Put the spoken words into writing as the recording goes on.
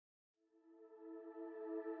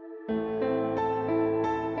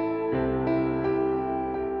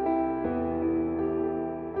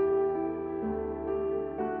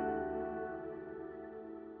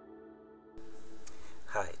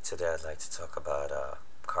Today I'd like to talk about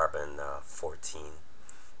carbon 14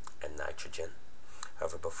 and nitrogen.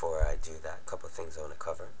 However, before I do that, a couple of things I want to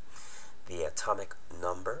cover. The atomic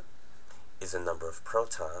number is the number of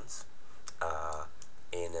protons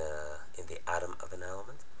in the atom of an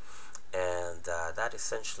element, and that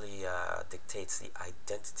essentially dictates the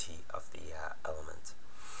identity of the element.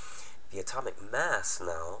 The atomic mass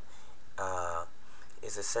now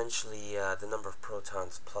is essentially the number of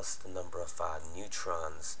protons plus the number of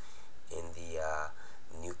neutrons in the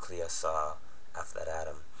nucleus of that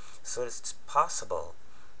atom. So it's possible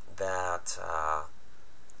that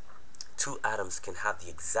two atoms can have the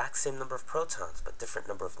exact same number of protons but different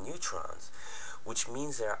number of neutrons, which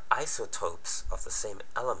means they're isotopes of the same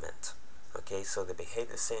element. Okay, so they behave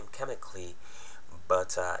the same chemically,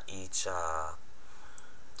 but each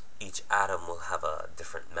atom will have a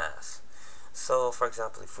different mass. So, for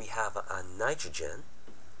example, if we have a nitrogen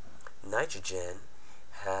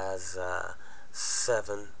has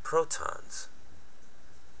 7 protons,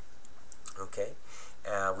 okay,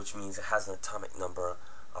 which means it has an atomic number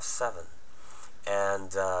of 7.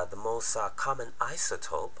 And the most common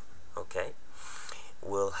isotope, okay,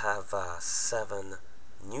 will have 7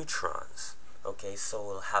 neutrons, okay, so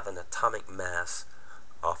we'll have an atomic mass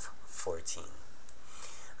of 14.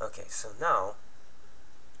 Okay, so now,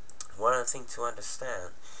 one other thing to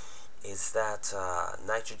understand is that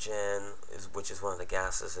nitrogen, which is one of the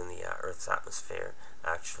gases in the Earth's atmosphere,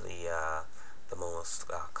 actually the most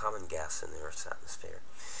common gas in the Earth's atmosphere,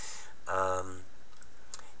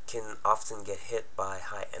 can often get hit by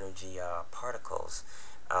high energy particles.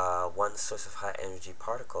 One source of high energy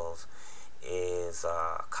particles is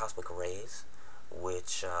cosmic rays,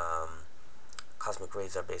 which cosmic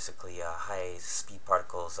rays are basically high-speed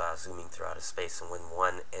particles zooming through outer space, and when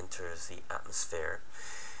one enters the atmosphere,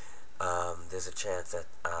 there's a chance that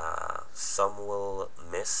some will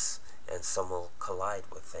miss and some will collide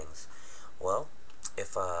with things. Well,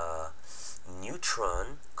 if a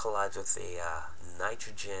neutron collides with a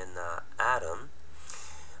nitrogen atom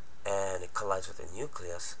and it collides with a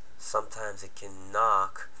nucleus, sometimes it can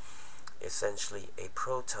knock essentially a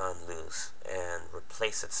proton loose and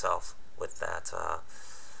replace itself with that,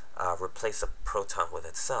 replace a proton with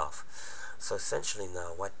itself. So essentially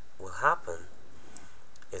now what will happen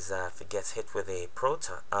is that if it gets hit with a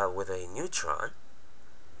proton, with a neutron,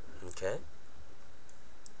 okay,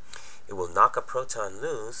 it will knock a proton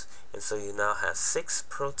loose, and so you now have 6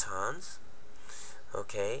 protons,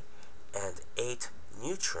 okay, and 8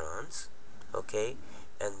 neutrons, okay,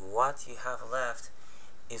 and what you have left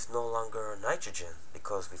is no longer nitrogen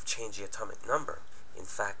because we've changed the atomic number. In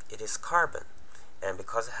fact, it is carbon, and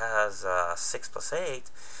because it has 6 plus 8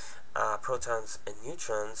 protons and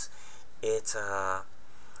neutrons, it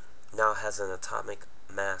now has an atomic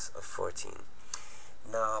mass of 14.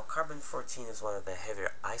 Now, carbon 14 is one of the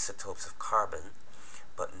heavier isotopes of carbon,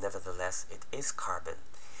 but nevertheless, it is carbon,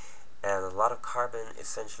 and a lot of carbon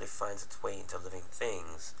essentially finds its way into living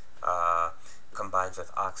things, combines with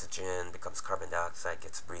oxygen, becomes carbon dioxide,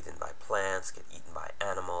 gets breathed in by plants, gets eaten by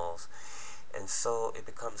animals. And so it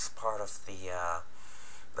becomes part of the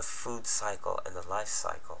food cycle and the life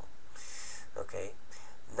cycle. Okay.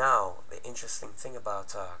 Now, the interesting thing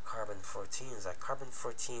about carbon 14 is that carbon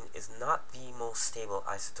 14 is not the most stable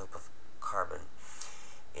isotope of carbon.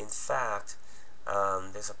 In fact,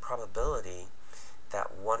 there's a probability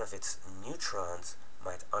that one of its neutrons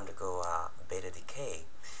might undergo beta decay.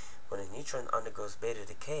 When a neutron undergoes beta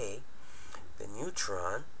decay, the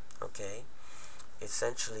neutron, okay,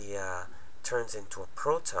 essentially turns into a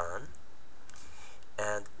proton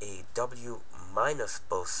and a W minus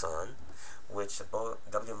boson, which the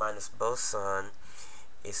W minus boson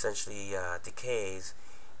essentially decays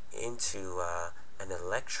into an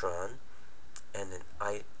electron and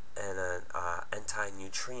an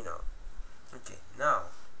anti-neutrino. Okay, now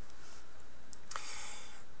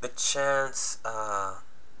the chance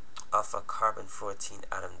of a carbon 14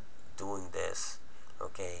 atom doing this,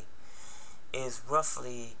 okay, is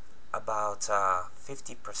roughly about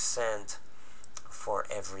 50% for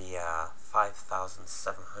every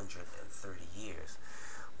 5,730 years,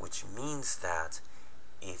 which means that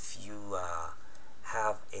if you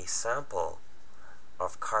have a sample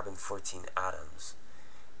of carbon 14 atoms,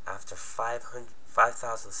 after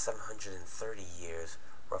 5,730 years,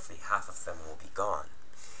 roughly half of them will be gone.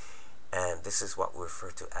 And this is what we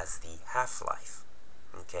refer to as the half-life.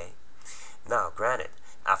 Okay? Now, granted,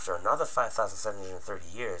 after another 5,730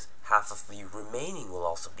 years, half of the remaining will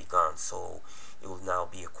also be gone, so it will now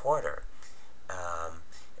be a quarter.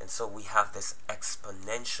 And so we have this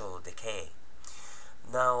exponential decay.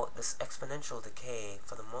 Now, this exponential decay,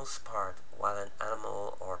 for the most part, while an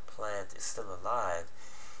animal or plant is still alive,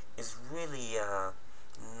 is really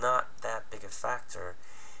not that big a factor,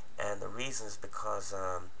 and the reason is because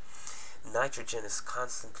nitrogen is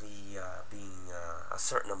constantly being a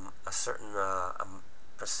certain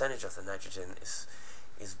percentage of the nitrogen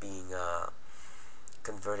is being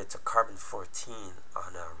converted to carbon-14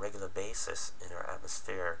 on a regular basis in our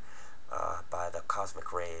atmosphere by the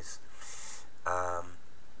cosmic rays.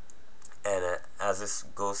 And as this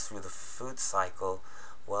goes through the food cycle,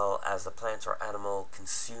 well, as the plant or animal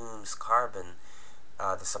consumes carbon,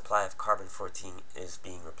 the supply of carbon-14 is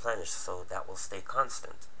being replenished, so that will stay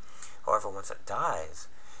constant. However, once it dies,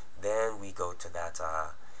 then we go to that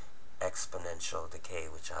exponential decay,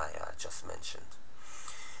 which I just mentioned.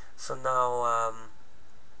 So now,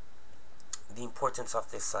 the importance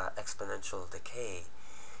of this exponential decay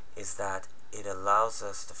is that it allows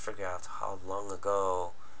us to figure out how long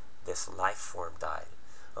ago this life form died.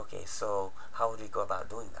 Okay, so how would we go about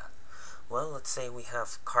doing that? Well, let's say we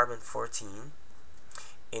have carbon-14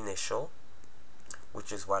 initial,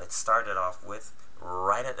 which is what it started off with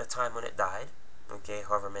right at the time when it died, okay,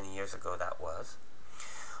 however many years ago that was,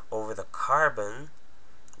 over the carbon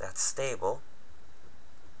that's stable,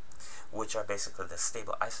 which are basically the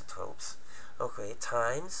stable isotopes, okay,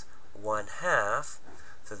 times 1/2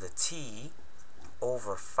 to the T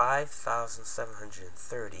over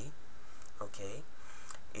 5,730, okay,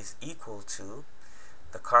 is equal to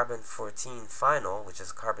the carbon-14 final, which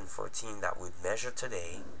is carbon-14 that we measure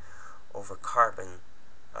today, over carbon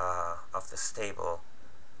of the stable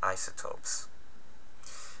isotopes.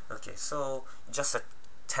 Okay, so just to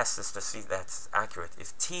test this to see if that's accurate,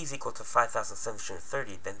 if T is equal to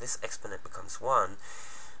 5,730, then this exponent becomes 1.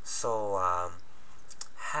 So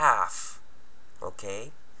half,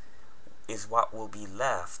 okay, is what will be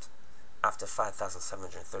left after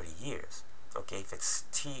 5,730 years. Okay, if it's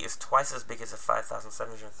T is twice as big as the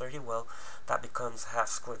 5,730, well, that becomes half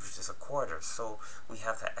squared, which is a quarter. So we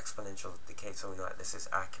have that exponential decay, so we know that this is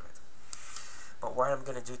accurate. But what I'm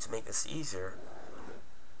going to do to make this easier,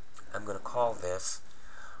 I'm going to call this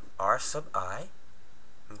R sub I,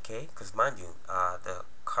 okay, because mind you, the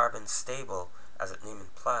carbon stable, as its name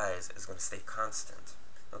implies, is going to stay constant.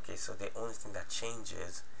 Okay, so the only thing that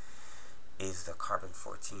changes is the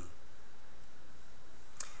carbon-14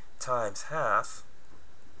 times half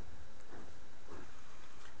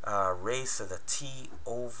raised to the T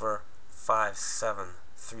over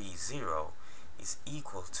 5730 is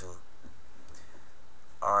equal to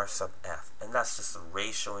R sub F, and that's just a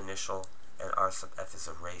ratio initial, and R sub F is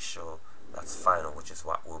a ratio that's final, which is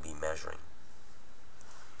what we'll be measuring.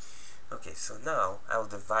 Okay, so now I'll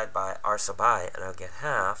divide by R sub I, and I'll get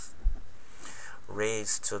half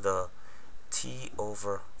raised to the T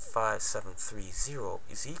over 5730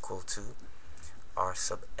 is equal to R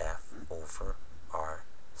sub F over R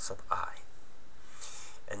sub I.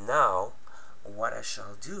 And now, what I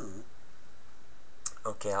shall do,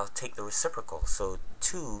 okay, I'll take the reciprocal. So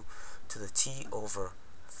 2 to the T over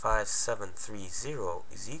 5730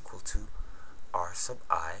 is equal to R sub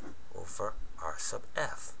I over R sub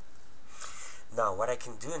F. Now, what I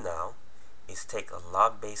can do now is take a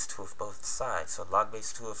log base 2 of both sides. So log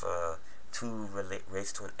base 2 of 2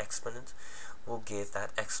 raised to an exponent will give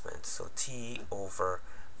that exponent. So T over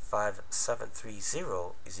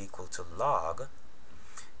 5730 is equal to log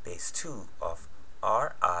base 2 of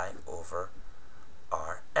Ri over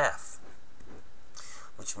Rf,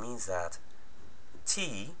 which means that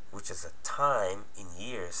T, which is the time in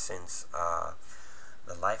years since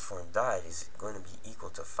the life form died, is going to be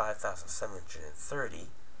equal to 5,730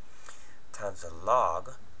 times the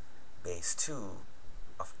log base 2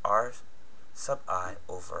 of R sub I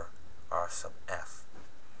over R sub F.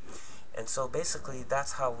 And so basically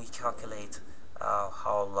that's how we calculate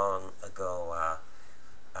how long ago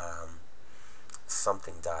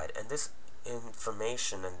something died. And this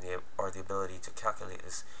information and the ability to calculate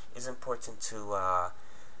this is important to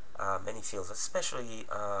many fields, especially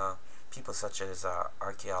people such as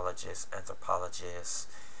archaeologists, anthropologists,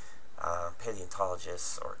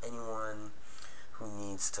 paleontologists, or anyone who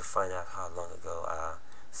needs to find out how long ago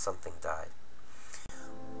something died.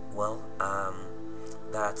 Well,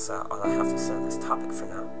 that's all I have to say on this topic for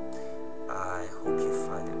now. I hope you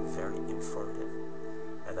find it very informative,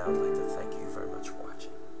 and I would like to thank you very much for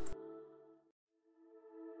watching.